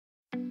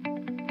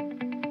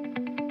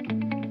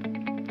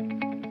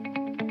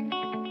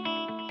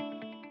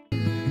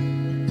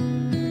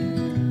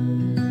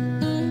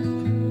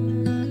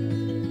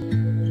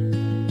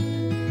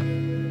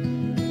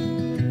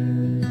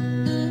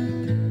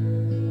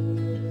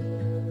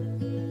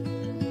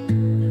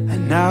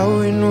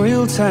hour in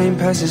real time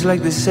passes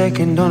like the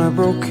second on a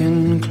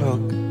broken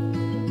clock.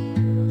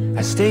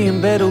 I stay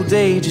in bed all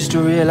day just to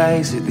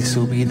realize that this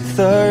will be the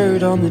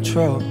third on the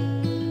trot.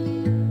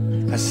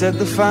 I set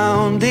the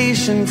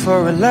foundation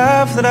for a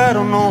life that I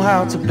don't know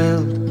how to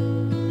build,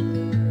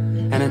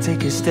 and I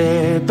take a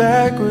step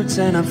backwards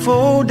and I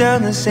fall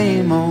down the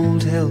same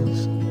old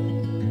hills.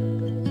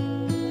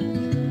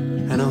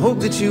 And I hope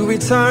that you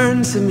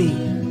return to me.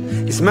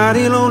 It's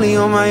mighty lonely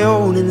on my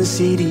own in the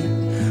city.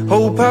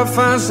 Hope I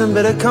find some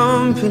better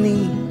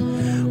company,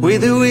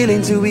 with the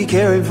willing to be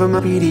caring for my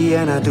pity.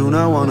 And I do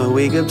not want to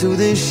wake up to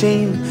this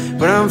shame,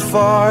 but I'm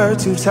far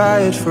too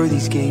tired for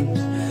these games.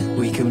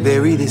 We can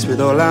bury this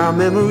with all our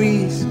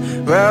memories,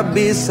 right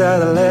beside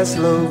the last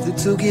love that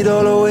took it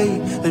all away.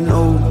 And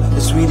oh,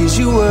 as sweet as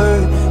you were,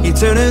 you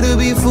turned out to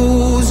be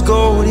fool's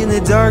gold in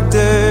the dark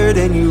dirt.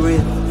 And you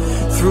ripped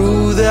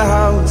through the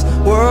house,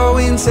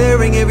 whirlwind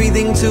tearing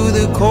everything to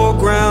the core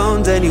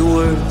ground. And your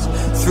words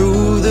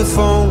through the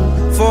phone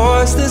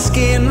forced the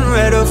skin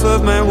right off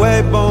of my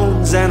white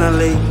bones. And I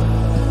lay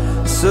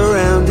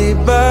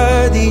surrounded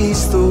by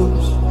these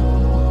thoughts,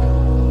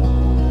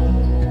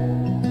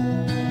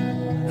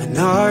 and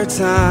our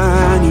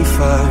tiny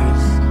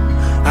fires,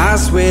 I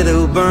swear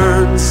they'll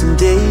burn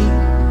someday.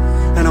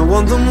 And I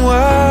want them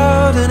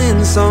wild and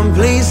in some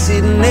place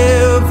it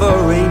never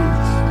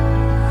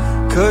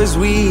rains, 'cause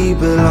we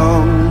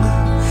belong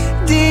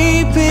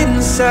deep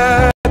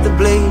inside the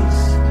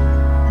blaze,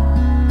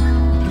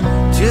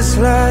 just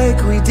like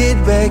we did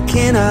back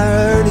in our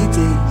early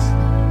days.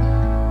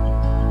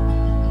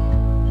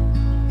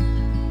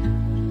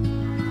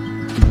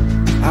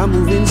 I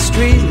move in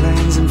straight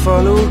lines and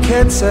follow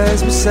cat's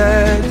eyes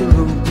beside the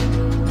road.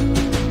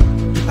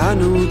 I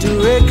know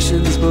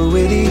directions, but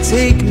where they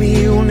take me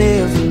you'll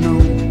never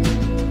know.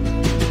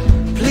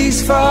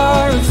 Please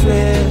fire a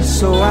flare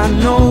so I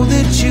know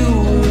that you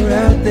were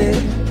out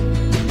there,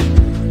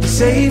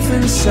 safe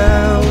and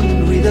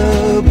sound, with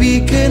a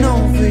beacon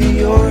over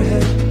your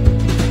head.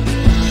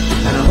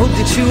 And I hope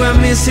that you are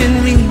missing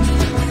me.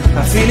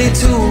 I feel it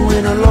too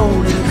when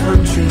alone in the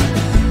country.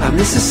 I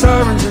miss the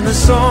sirens and the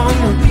song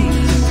repeats.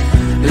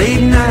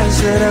 Late nights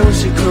that I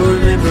wish I could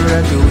remember.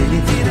 I'd do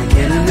anything I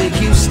can to make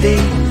you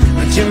stay,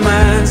 but your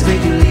mind's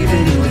making leave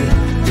anyway.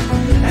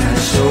 And I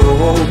sure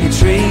hope your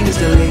train is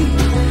delayed,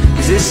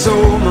 'cause there's so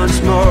much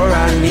more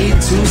I need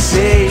to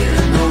say.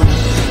 I know,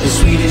 as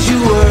sweet as you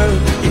were,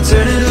 you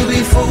turned out to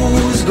be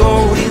fool's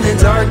gold in the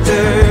dark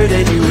dirt.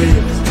 And you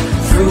ripped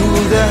through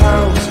the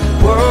house,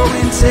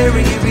 whirlwind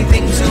tearing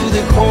everything to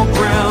the core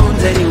ground.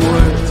 And you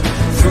worked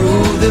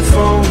through the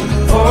phone,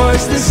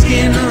 forced the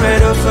skin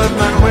right off of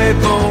my wet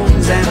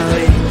bones. And I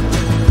lay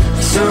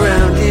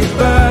surrounded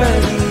by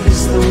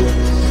these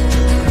thoughts,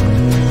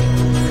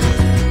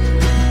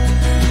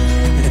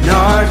 and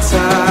our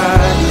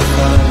tiny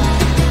fire,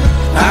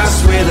 I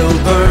swear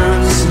they'll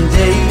burn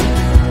someday.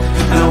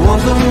 And I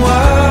want them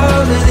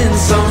wild and in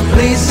some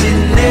place it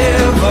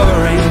never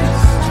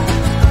rains,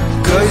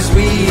 'cause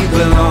we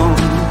belong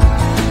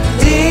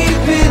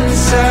deep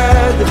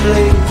inside the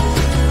blaze,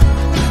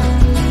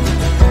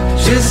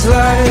 just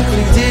like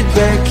we did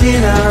back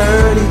in our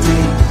early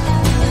days.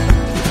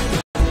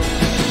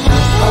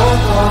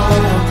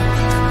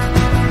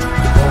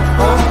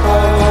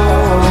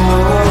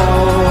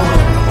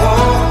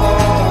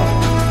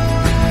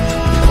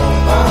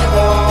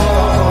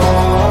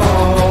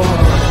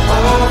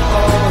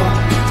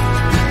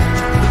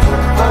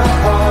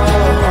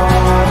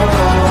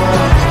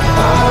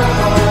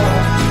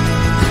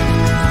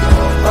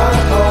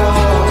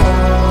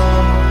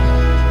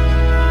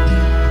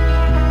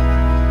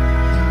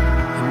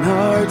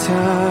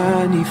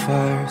 Tiny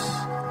fires,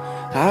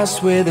 I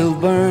swear they'll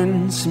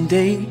burn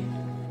someday.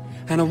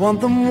 And I want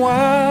them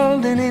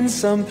wild and in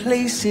some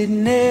place it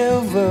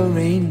never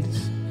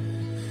rains,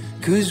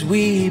 'cause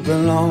we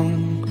belong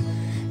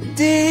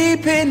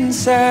deep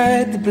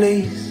inside the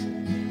blaze,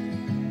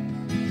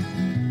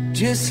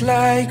 just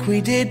like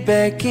we did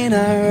back in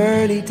our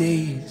early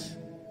days.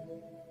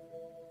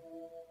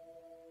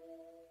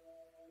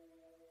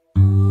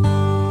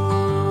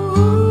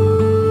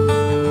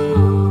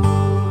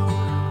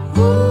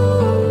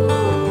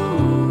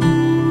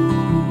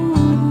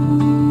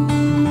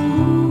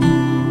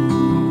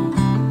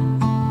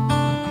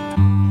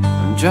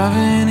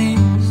 Driving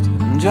east,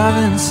 I'm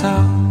driving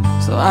south,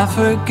 so I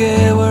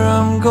forget where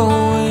I'm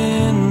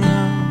going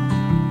now.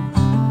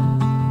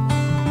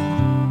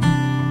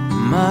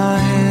 My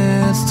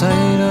head's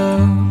tied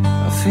up,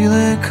 I feel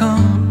it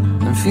come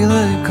and feel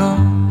it go.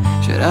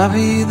 Should I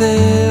be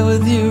there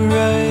with you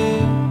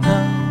right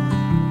now?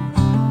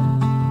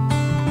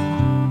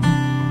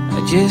 I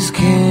just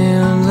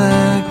can't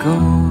let go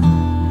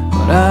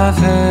what I've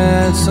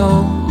had so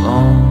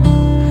long,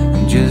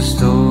 and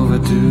just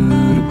overdue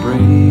to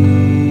break.